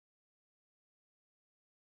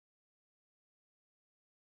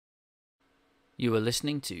You are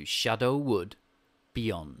listening to Shadow Wood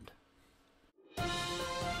Beyond.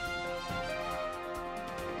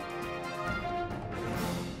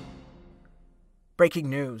 Breaking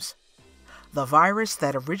news. The virus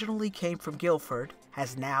that originally came from Guildford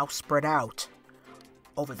has now spread out.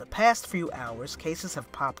 Over the past few hours, cases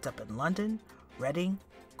have popped up in London, Reading,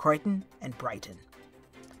 Croydon, and Brighton.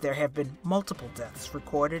 There have been multiple deaths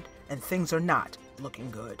recorded, and things are not looking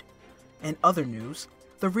good. In other news,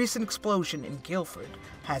 the recent explosion in Guildford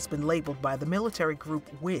has been labeled by the military group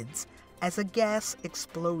WIDS as a gas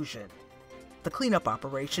explosion. The cleanup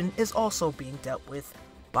operation is also being dealt with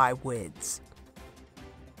by WIDS.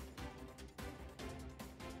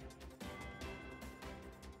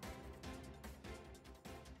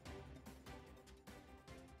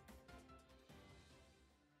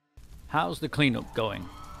 How's the cleanup going?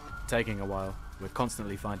 Taking a while. We're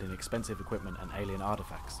constantly finding expensive equipment and alien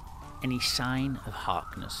artifacts. Any sign of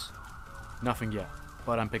Harkness? Nothing yet,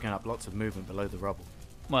 but I'm picking up lots of movement below the rubble.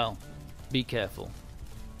 Well, be careful.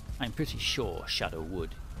 I'm pretty sure Shadow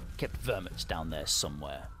Wood kept vermits down there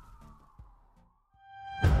somewhere.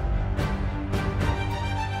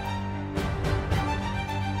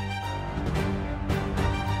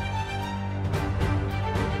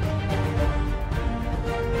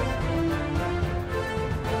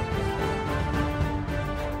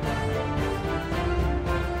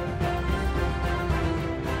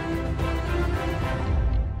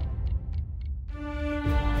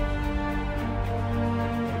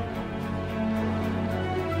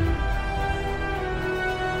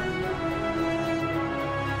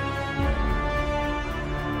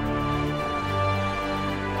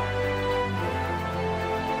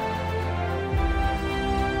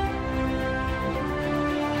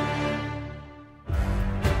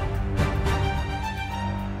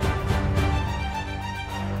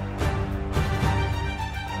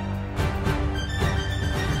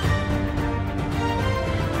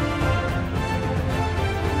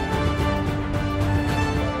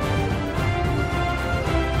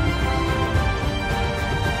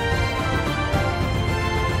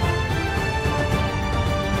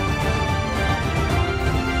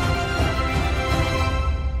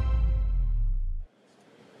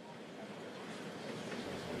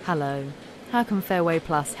 Hello. How can Fairway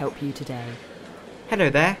Plus help you today? Hello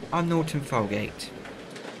there, I'm Norton Folgate.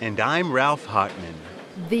 And I'm Ralph Hartman.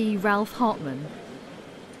 The Ralph Hartman?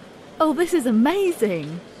 Oh, this is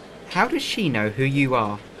amazing! How does she know who you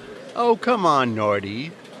are? Oh, come on,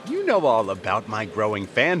 Norty. You know all about my growing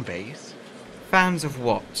fan base. Fans of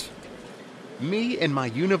what? Me and my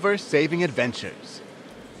universe-saving adventures.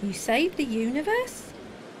 You saved the universe?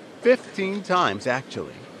 15 times,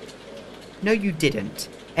 actually. No, you didn't.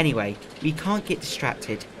 Anyway, we can't get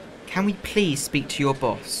distracted. Can we please speak to your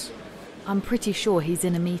boss? I'm pretty sure he's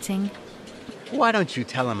in a meeting. Why don't you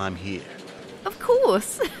tell him I'm here? Of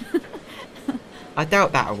course! I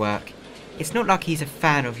doubt that'll work. It's not like he's a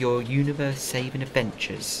fan of your universe-saving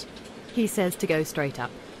adventures. He says to go straight up.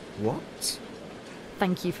 What?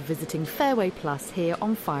 Thank you for visiting Fairway Plus here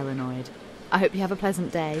on Firenoid. I hope you have a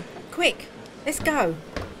pleasant day. Quick, let's go.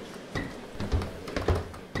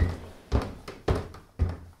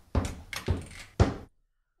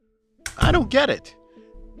 I don't get it.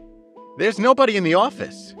 There's nobody in the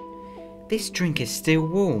office. This drink is still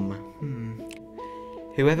warm.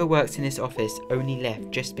 Whoever works in this office only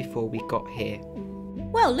left just before we got here.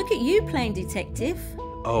 Well, look at you playing detective.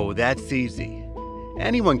 Oh, that's easy.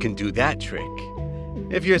 Anyone can do that trick.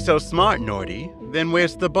 If you're so smart, Norty, then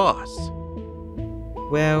where's the boss?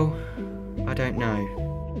 Well, I don't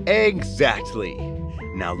know. Exactly.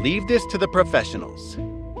 Now leave this to the professionals.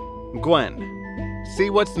 Gwen, see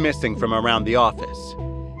what's missing from around the office.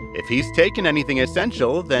 If he's taken anything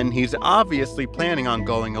essential, then he's obviously planning on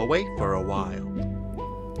going away for a while.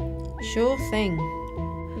 Sure thing.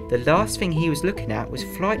 The last thing he was looking at was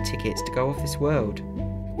flight tickets to go off this world.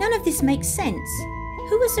 None of this makes sense.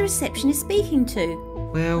 Who was the receptionist speaking to?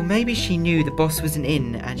 Well, maybe she knew the boss wasn't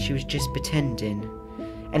in and she was just pretending.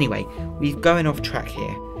 Anyway, we're going off track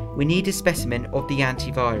here. We need a specimen of the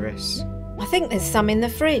antivirus. I think there's some in the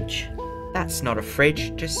fridge. That's not a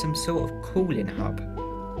fridge, just some sort of cooling hub.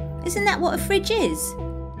 Isn't that what a fridge is?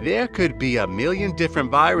 There could be a million different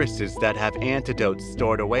viruses that have antidotes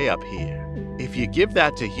stored away up here. If you give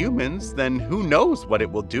that to humans, then who knows what it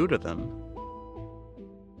will do to them.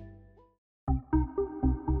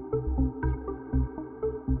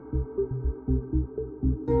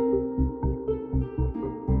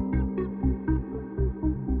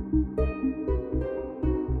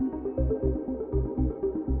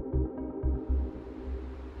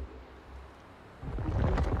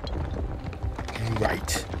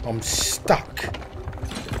 Right. I'm stuck.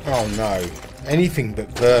 Oh no, anything but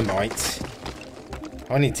vermite.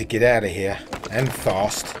 I need to get out of here, and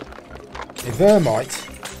fast. A vermite?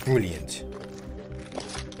 Brilliant.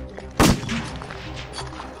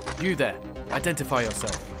 You there, identify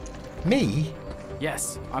yourself. Me?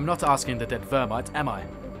 Yes, I'm not asking the dead vermite, am I?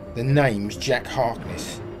 The name's Jack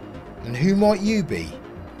Harkness. And who might you be?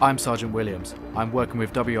 I'm Sergeant Williams. I'm working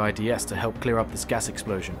with WIDS to help clear up this gas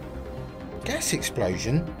explosion. Gas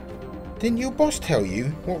explosion? Didn't your boss tell you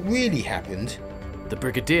what really happened? The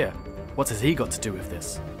Brigadier? What has he got to do with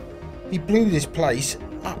this? He blew this place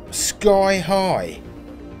up sky high.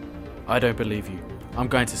 I don't believe you. I'm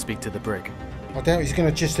going to speak to the Brig. I doubt he's going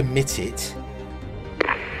to just admit it.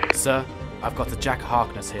 Sir, I've got a Jack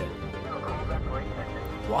Harkness here.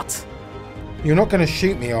 What? You're not going to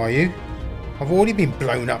shoot me, are you? I've already been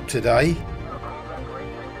blown up today.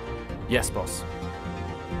 Yes, boss.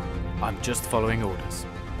 I'm just following orders.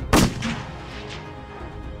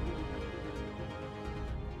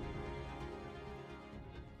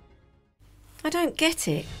 I don't get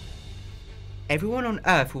it. Everyone on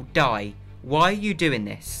Earth will die. Why are you doing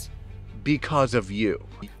this? Because of you.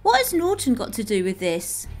 What has Norton got to do with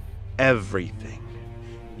this? Everything.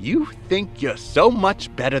 You think you're so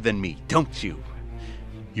much better than me, don't you?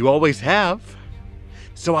 You always have.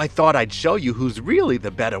 So I thought I'd show you who's really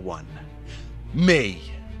the better one. Me.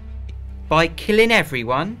 By killing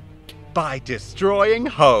everyone? By destroying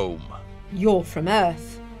home. You're from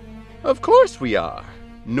Earth. Of course we are.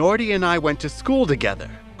 Norty and I went to school together.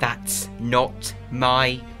 That's not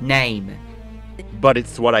my name. But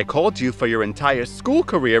it's what I called you for your entire school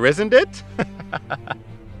career, isn't it?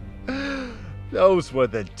 Those were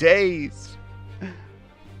the days.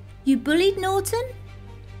 You bullied Norton?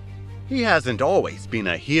 He hasn't always been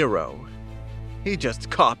a hero. He just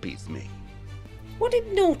copies me. What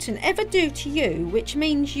did Norton ever do to you which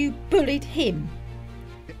means you bullied him?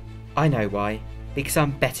 I know why. Because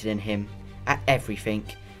I'm better than him at everything.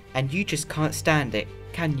 And you just can't stand it,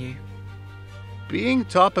 can you? Being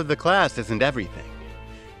top of the class isn't everything.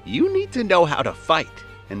 You need to know how to fight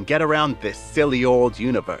and get around this silly old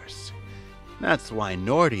universe. That's why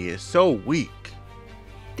Norty is so weak.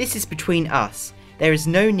 This is between us. There is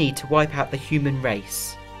no need to wipe out the human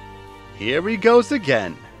race. Here he goes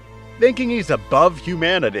again, thinking he's above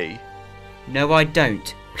humanity. No, I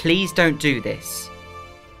don't. Please don't do this.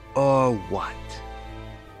 Or what?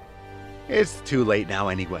 It's too late now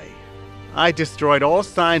anyway. I destroyed all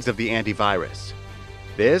signs of the antivirus.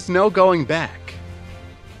 There's no going back.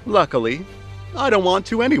 Luckily, I don't want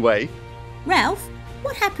to anyway. Ralph,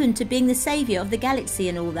 what happened to being the saviour of the galaxy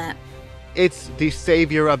and all that? It's the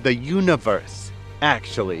savior of the universe,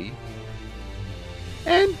 actually.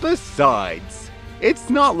 And besides, it's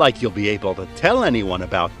not like you'll be able to tell anyone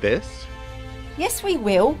about this. Yes, we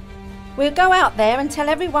will. We'll go out there and tell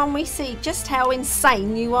everyone we see just how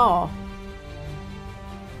insane you are.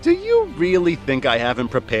 Do you really think I haven't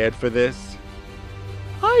prepared for this?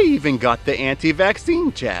 I even got the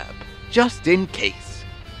anti-vaccine jab, just in case.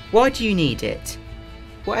 Why do you need it?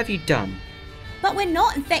 What have you done? But we're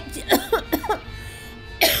not infected.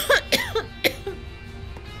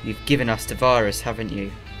 You've given us the virus, haven't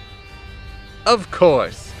you? Of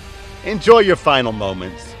course. Enjoy your final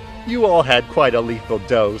moments. You all had quite a lethal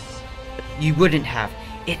dose. You wouldn't have.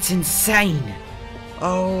 It's insane.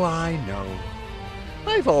 Oh, I know.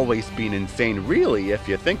 I've always been insane, really, if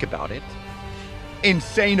you think about it.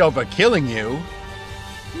 Insane over killing you?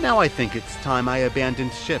 Now I think it's time I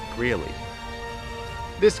abandoned ship, really.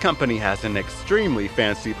 This company has an extremely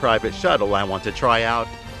fancy private shuttle I want to try out.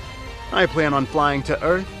 I plan on flying to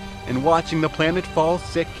Earth and watching the planet fall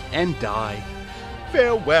sick and die.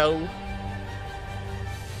 Farewell.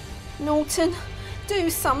 Norton, do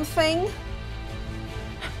something.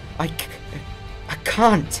 I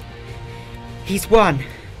can't. He's won.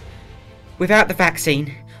 Without the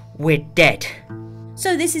vaccine, we're dead.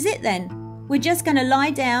 So this is it then? We're just going to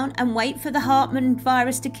lie down and wait for the Hartman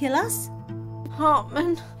virus to kill us?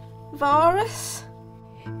 Hartman virus?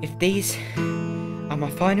 If these are my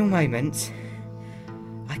final moments,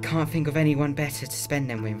 I can't think of anyone better to spend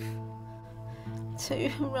them with.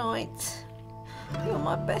 Too right. You're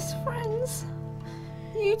my best friends.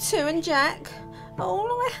 You two and Jack are all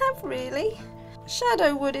I have, really.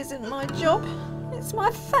 Shadowwood isn't my job. It's my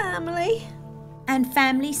family. And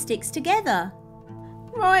family sticks together.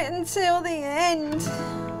 Right until the end.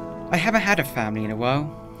 I haven't had a family in a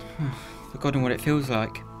while. Forgotten what it feels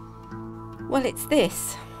like. Well, it's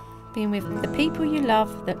this. Being with the people you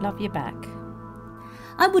love that love you back.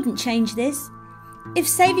 I wouldn't change this. If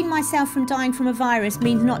saving myself from dying from a virus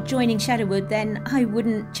means not joining Shadowwood, then I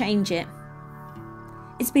wouldn't change it.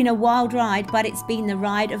 It's been a wild ride, but it's been the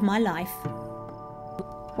ride of my life.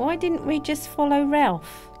 Why didn't we just follow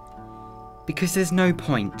Ralph? Because there's no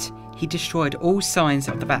point. He destroyed all signs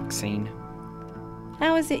of the vaccine.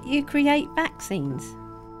 How is it you create vaccines?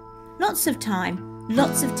 Lots of time,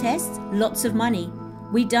 lots of tests, lots of money.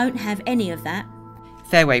 We don't have any of that.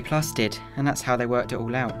 Fairway Plus did, and that's how they worked it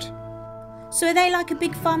all out. So are they like a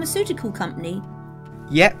big pharmaceutical company?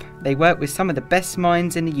 Yep, they work with some of the best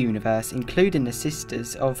minds in the universe, including the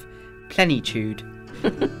sisters of Plenitude.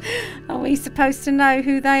 Are we supposed to know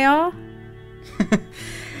who they are?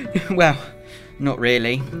 Well, not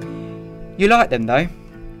really. You like them though?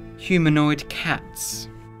 Humanoid cats.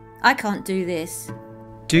 I can't do this.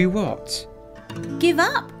 Do what? Give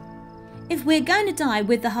up. If we're going to die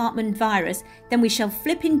with the Hartman virus, then we shall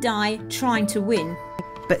flippin' die trying to win.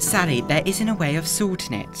 But Sally, there isn't a way of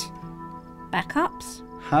sorting it. Backups?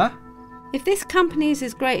 Huh? If this company is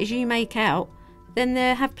as great as you make out, then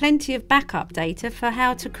they have plenty of backup data for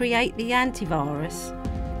how to create the antivirus.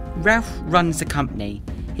 Ralph runs the company.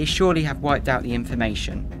 He'll surely have wiped out the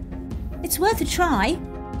information. It's worth a try.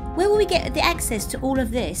 Where will we get the access to all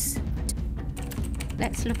of this?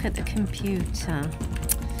 Let's look at the computer.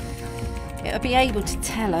 It'll be able to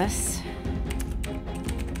tell us.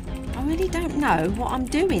 I really don't know what I'm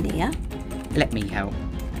doing here. Let me help.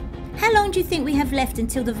 How long do you think we have left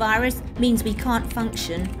until the virus means we can't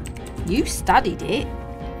function? You studied it.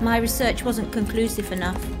 My research wasn't conclusive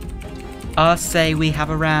enough. I'll say we have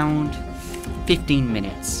around 15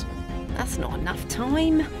 minutes. That's not enough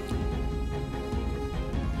time.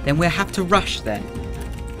 Then we'll have to rush then.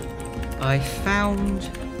 I found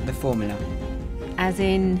the formula. As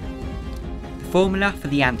in? The formula for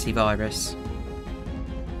the antivirus.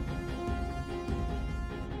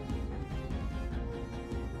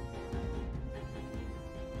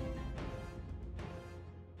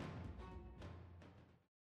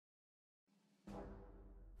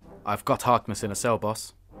 I've got Harkness in a cell,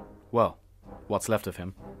 boss. Well, what's left of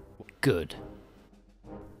him. Good.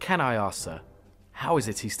 Can I ask, sir, how is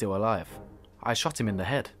it he's still alive? I shot him in the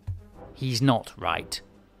head. He's not right.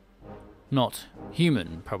 Not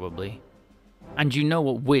human, probably. And you know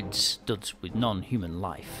what WIDS does with non-human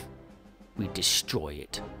life. We destroy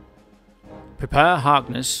it. Prepare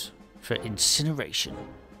Harkness for incineration.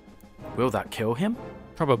 Will that kill him?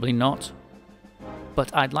 Probably not.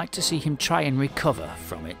 But I'd like to see him try and recover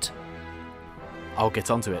from it. I'll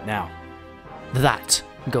get onto it now. That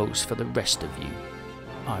goes for the rest of you.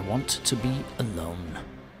 I want to be alone.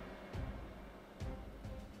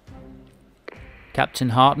 Captain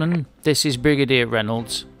Hartman, this is Brigadier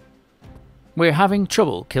Reynolds. We're having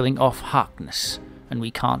trouble killing off Harkness, and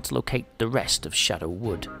we can't locate the rest of Shadow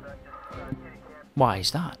Wood. Why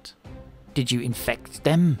is that? Did you infect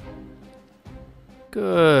them?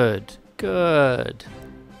 Good, good.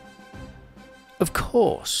 Of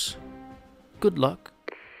course. Good luck.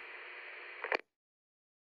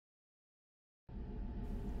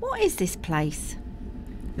 What is this place?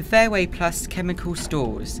 The Fairway Plus chemical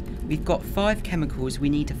stores. We've got 5 chemicals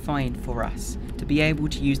we need to find for us to be able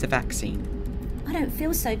to use the vaccine. I don't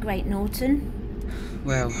feel so great, Norton.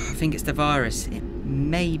 Well, I think it's the virus.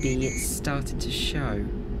 Maybe it's started to show.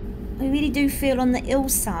 I really do feel on the ill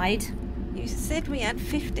side. You said we had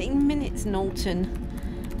 15 minutes, Norton.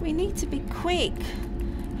 We need to be quick.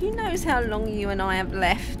 Who knows how long you and I have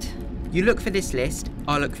left? You look for this list,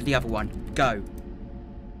 I'll look for the other one. Go.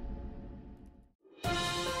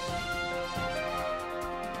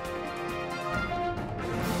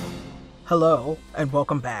 Hello, and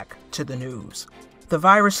welcome back to the news. The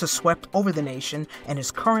virus has swept over the nation and is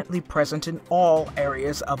currently present in all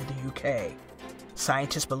areas of the UK.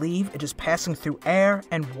 Scientists believe it is passing through air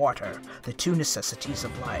and water, the 2 necessities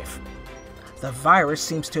of life. The virus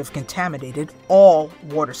seems to have contaminated all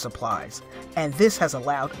water supplies, and this has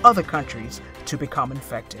allowed other countries to become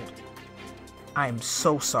infected. I am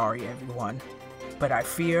so sorry, everyone, but I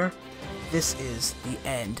fear this is the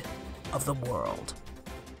end of the world.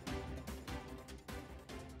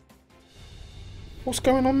 What's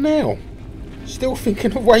going on now? Still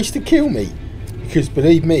thinking of ways to kill me? Because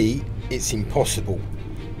believe me, it's impossible.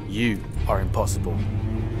 You are impossible.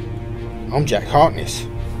 I'm Jack Harkness,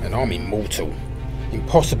 and I'm immortal.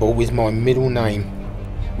 Impossible is my middle name.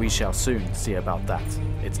 We shall soon see about that.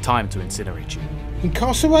 It's time to incinerate you.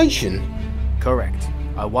 Incarceration? Correct.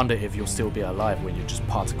 I wonder if you'll still be alive when you're just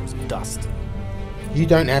particles of dust. You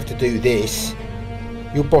don't have to do this.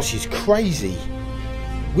 Your boss is crazy.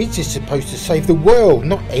 We're just supposed to save the world,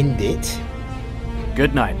 not end it.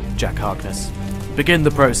 Good night, Jack Harkness. Begin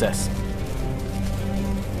the process.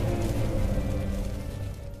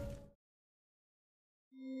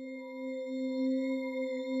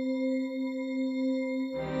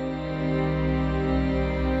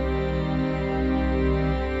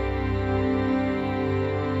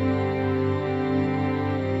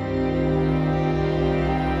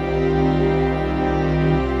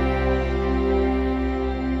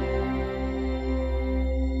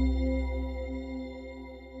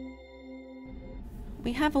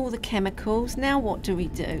 have all the chemicals. Now what do we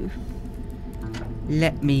do?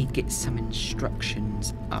 Let me get some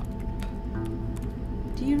instructions up.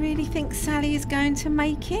 Do you really think Sally is going to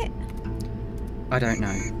make it? I don't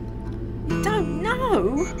know. You don't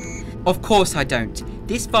know? Of course I don't.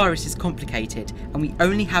 This virus is complicated and we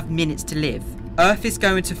only have minutes to live. Earth is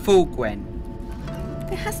going to fall, Gwen.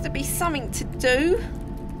 There has to be something to do.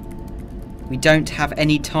 We don't have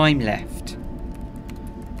any time left.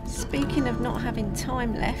 Speaking of not having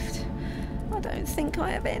time left, I don't think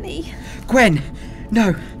I have any. Gwen!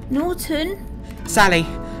 No! Norton? Sally!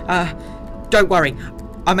 Don't worry.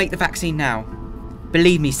 I'll make the vaccine now.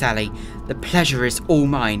 Believe me, Sally, the pleasure is all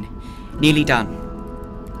mine. Nearly done.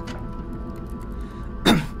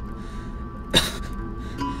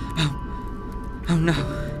 Oh no.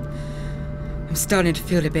 I'm starting to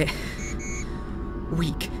feel a bit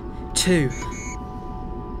weak, too.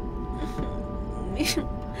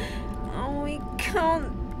 Oh, we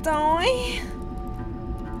can't die.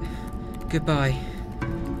 Goodbye,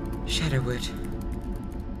 Shadowwood.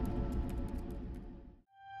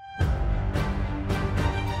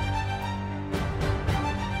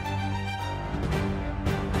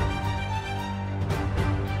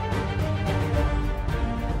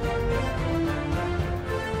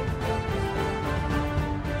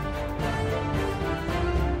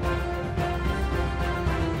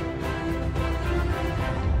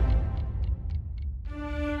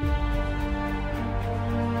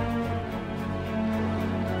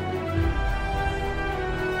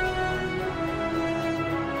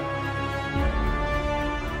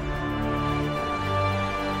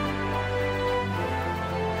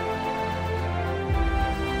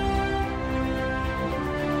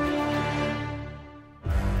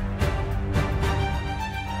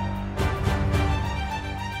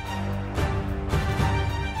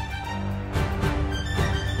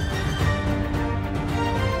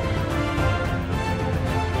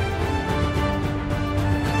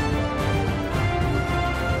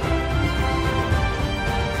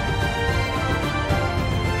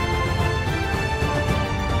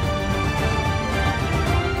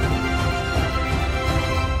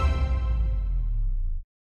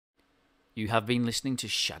 You have been listening to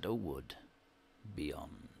Shadowwood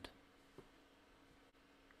Beyond.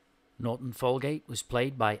 Norton Folgate was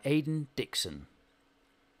played by Aidan Dixon.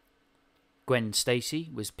 Gwen Stacy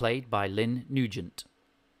was played by Lynn Nugent.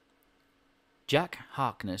 Jack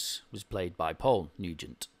Harkness was played by Paul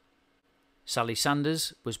Nugent. Sally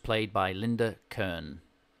Sanders was played by Linda Kern.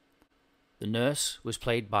 The nurse was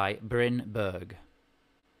played by Bryn Berg.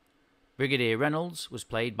 Brigadier Reynolds was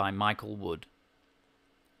played by Michael Wood.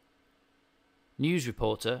 News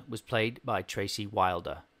reporter was played by Tracy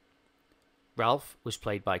Wilder. Ralph was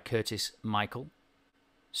played by Curtis Michael.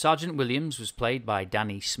 Sergeant Williams was played by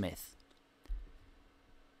Danny Smith.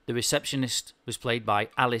 The receptionist was played by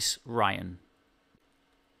Alice Ryan.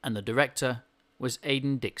 And the director was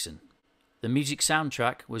Aidan Dixon. The music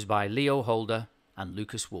soundtrack was by Leo Holder and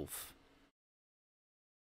Lucas Wolfe.